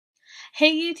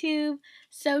Hey YouTube!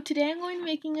 So today I'm going to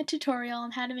be making a tutorial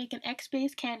on how to make an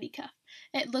X-base candy cuff.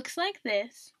 It looks like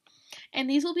this, and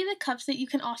these will be the cuffs that you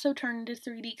can also turn into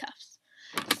 3D cuffs.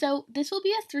 So this will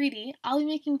be a 3D. I'll be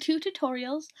making two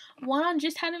tutorials, one on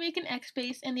just how to make an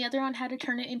X-base and the other on how to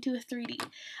turn it into a 3D.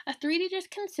 A 3D just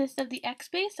consists of the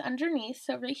X-base underneath,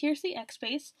 so right here's the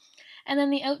X-base, and then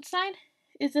the outside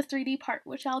is the 3D part,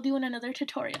 which I'll do in another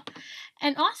tutorial.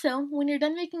 And also, when you're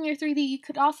done making your 3D, you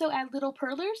could also add little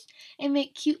perlers and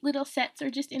make cute little sets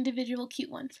or just individual cute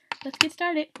ones. Let's get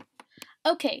started.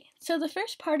 Okay, so the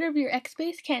first part of your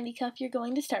X-base candy cuff you're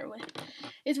going to start with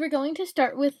is we're going to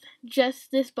start with just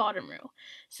this bottom row.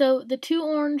 So the 2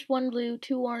 orange, 1 blue,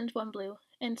 2 orange, 1 blue,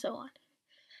 and so on.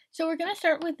 So we're going to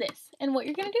start with this, and what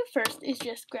you're going to do first is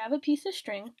just grab a piece of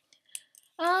string,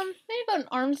 maybe about an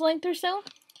arm's length or so.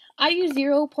 I use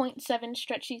 0.7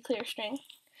 stretchy clear string.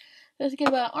 Let's get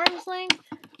about arm's length,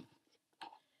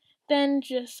 then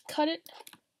just cut it.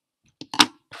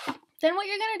 Then what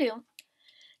you're going to do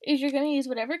is you're going to use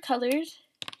whatever colors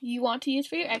you want to use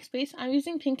for your X-base. I'm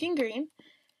using pink and green.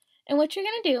 And what you're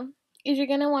going to do is you're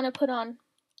going to want to put on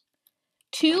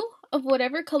 2 of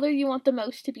whatever color you want the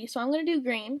most to be. So I'm going to do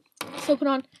green. So put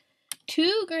on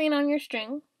 2 green on your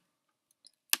string.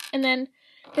 And then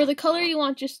for the color you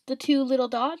want just the 2 little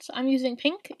dots, I'm using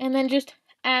pink. And then just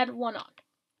add 1 on.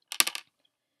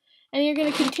 And you're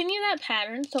going to continue that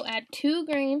pattern. So add 2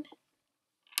 green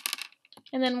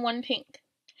and then 1 pink.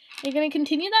 You're going to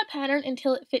continue that pattern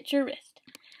until it fits your wrist.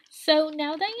 So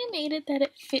now that you made it that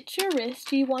it fits your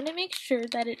wrist, you want to make sure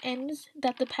that it ends,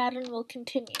 that the pattern will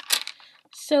continue.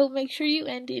 So make sure you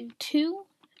end in 2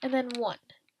 and then 1.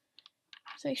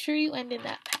 So make sure you end in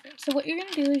that pattern. So what you're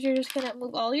going to do is you're just going to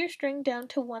move all your string down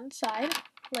to one side,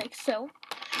 like so.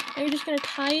 And you're just going to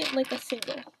tie it like a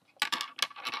single.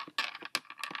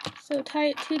 So tie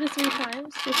it 2 to 3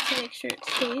 times just to make sure it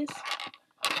stays.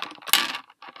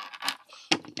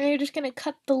 And you're just going to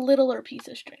cut the littler piece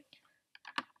of string.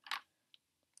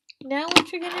 Now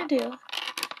what you're going to do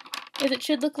is it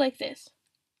should look like this.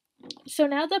 So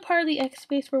now the part of the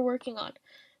X-base we're working on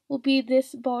will be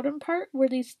this bottom part where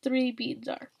these 3 beads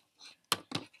are.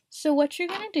 So what you're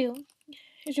going to do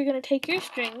is you're going to take your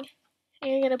string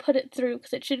and you're going to put it through,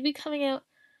 because it should be coming out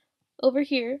over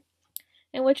here.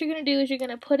 And what you're going to do is you're going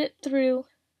to put it through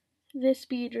this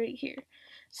bead right here.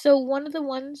 So one of the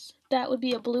ones that would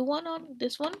be a blue one on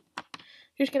this one,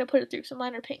 you're just going to put it through. So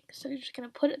mine are pink. So you're just going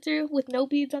to put it through with no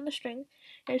beads on the string.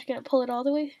 And you're just going to pull it all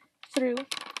the way through.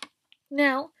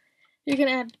 Now, you're going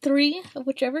to add 3 of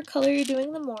whichever color you're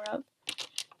doing the more of.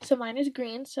 So mine is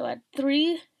green. So add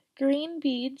 3 green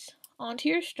beads onto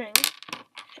your string.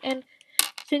 And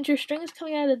since your string is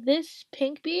coming out of this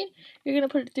pink bead, you're going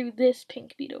to put it through this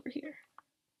pink bead over here.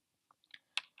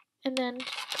 And then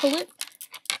pull it.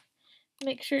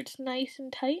 Make sure it's nice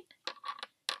and tight.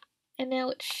 And now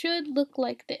it should look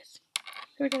like this.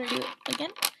 So we're going to do it again.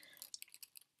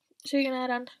 So you're going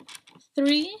to add on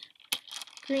 3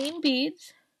 green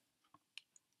beads.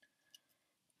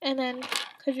 And then,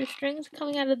 because your string's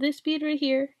coming out of this bead right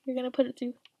here, you're going to put it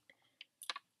through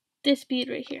this bead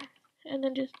right here. And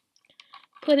then just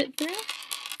put it through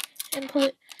and pull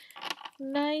it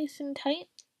nice and tight.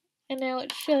 And now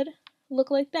it should look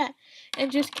like that.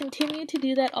 And just continue to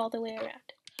do that all the way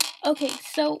around. Okay,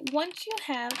 so once you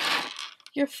have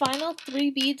your final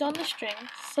 3 beads on the string,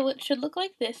 so it should look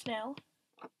like this now.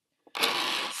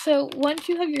 So once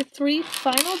you have your 3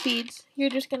 final beads, you're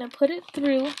just going to put it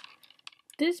through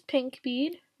this pink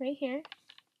bead right here.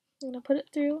 I'm going to put it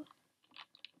through,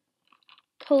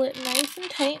 pull it nice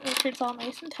and tight, make sure it's all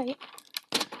nice and tight.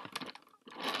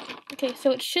 Okay,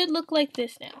 so it should look like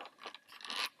this now.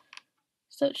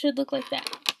 So it should look like that.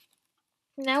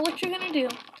 Now what you're going to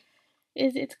do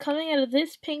is it's coming out of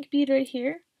this pink bead right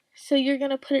here. So you're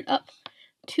going to put it up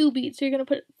 2 beads. So you're going to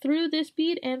put it through this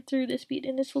bead and through this bead.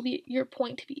 And this will be your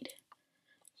point bead.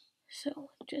 So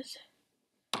just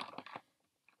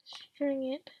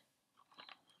string it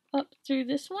up through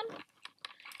this one.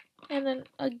 And then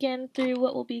again through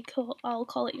what will be, I'll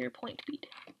call it your point bead.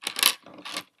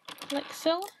 Like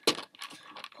so.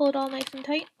 Pull it all nice and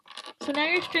tight. So now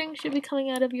your string should be coming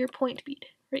out of your point bead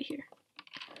right here.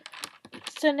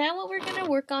 So now what we're going to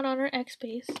work on our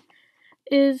X-base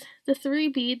is the 3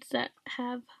 beads that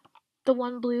have the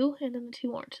 1 blue and then the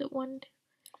 2 orange.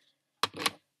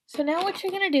 So now what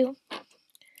you're going to do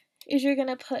is you're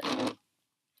going to put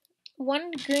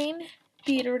 1 green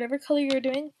bead or whatever color you're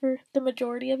doing for the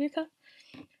majority of your cuff,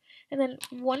 and then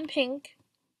 1 pink,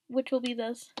 which will be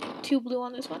those 2 blue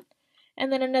on this one,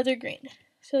 and then another green.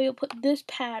 So you'll put this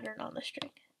pattern on the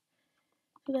string.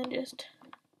 So then just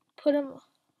put them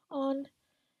on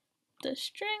the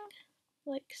string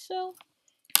like so.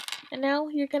 And now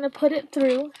you're going to put it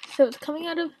through, so it's coming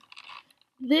out of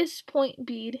this point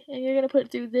bead, and you're going to put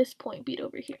it through this point bead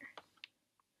over here.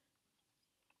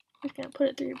 You're going to put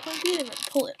it through your point bead and then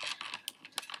pull it.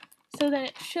 So then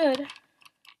it should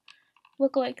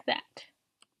look like that.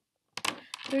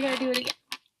 We're going to do it again.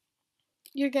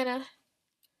 You're going to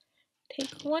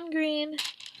take one green,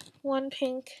 one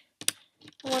pink,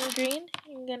 one green.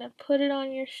 You're going to put it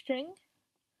on your string.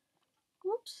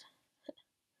 Whoops.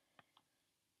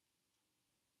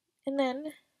 And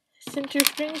then, since your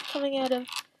string is coming out of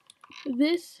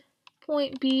this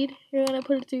point bead, you're going to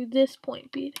put it through this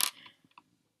point bead.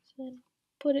 So then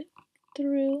put it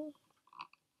through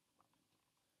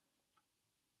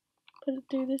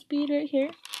this bead right here,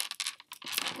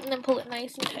 and then pull it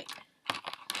nice and tight.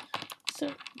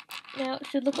 So now it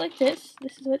should look like this.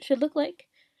 This is what it should look like.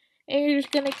 And you're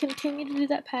just going to continue to do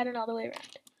that pattern all the way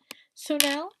around. So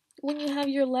now, when you have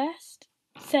your last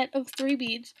set of 3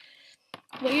 beads,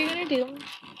 what you're going to do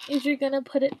is you're going to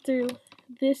put it through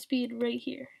this bead right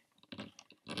here.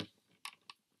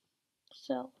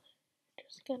 So,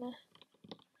 just going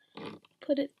to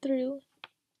put it through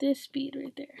this bead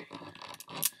right there.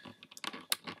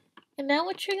 And now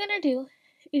what you're going to do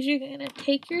is you're going to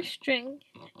take your string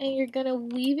and you're going to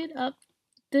weave it up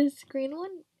this green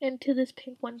one into this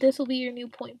pink one. This will be your new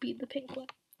point bead, the pink one.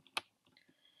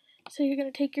 So you're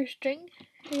going to take your string,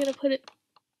 you're going to put it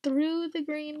through the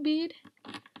green bead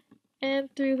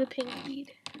and through the pink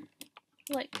bead,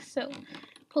 like so.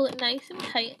 Pull it nice and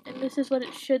tight, and this is what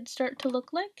it should start to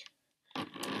look like.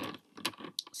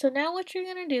 So now what you're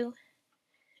going to do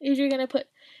is you're going to put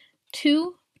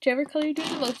 2, whichever color you're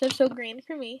doing the most of, so green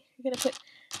for me, you're going to put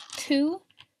 2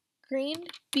 green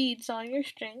beads on your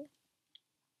string,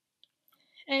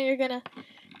 and you're going to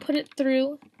put it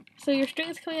through, so your string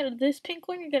is coming out of this pink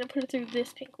one, you're going to put it through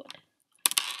this pink one.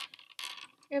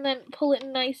 And then pull it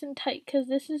nice and tight, because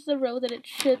this is the row that it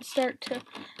should start to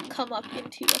come up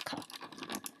into a cuff.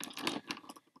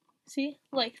 See?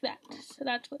 Like that. So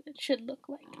that's what it should look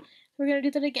like. We're going to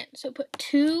do that again. So put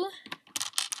 2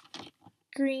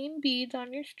 green beads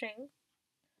on your string.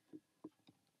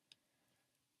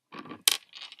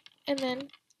 And then,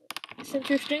 since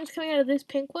your string's coming out of this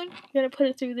pink one, you're going to put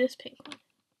it through this pink one.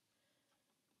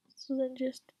 So then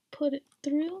just put it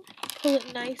through, pull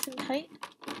it nice and tight.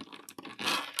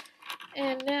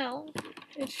 And now,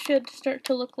 it should start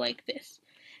to look like this.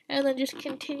 And then just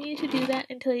continue to do that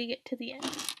until you get to the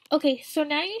end. Okay, so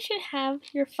now you should have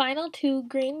your final 2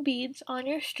 green beads on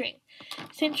your string.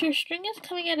 Since your string is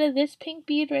coming out of this pink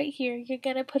bead right here, you're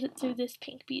going to put it through this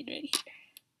pink bead right here.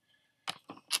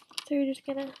 So you're just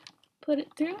going to put it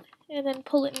through and then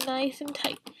pull it nice and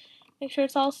tight. Make sure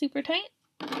it's all super tight.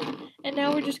 And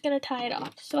now we're just going to tie it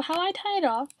off. So how I tie it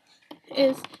off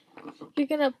is you're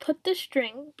going to put the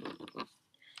string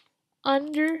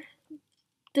under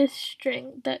this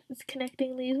string that is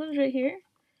connecting these ones right here.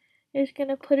 You're just going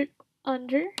to put it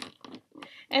under,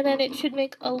 and then it should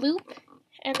make a loop,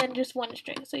 and then just one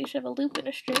string. So you should have a loop and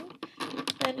a string,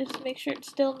 and just make sure it's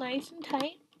still nice and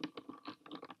tight.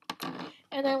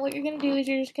 And then what you're going to do is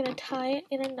you're just going to tie it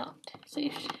in a knot. So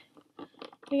you're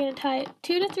going to tie it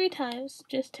 2 to 3 times,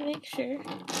 just to make sure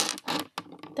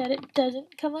that it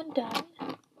doesn't come undone.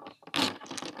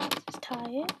 Just tie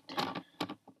it.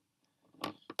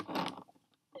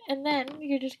 And then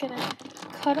you're just going to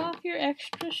cut off your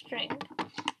extra string.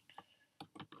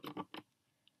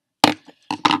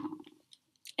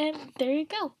 And there you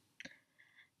go.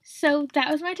 So that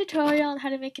was my tutorial on how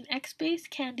to make an X-base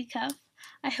candy cuff.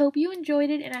 I hope you enjoyed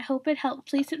it and I hope it helped.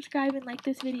 Please subscribe and like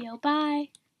this video. Bye!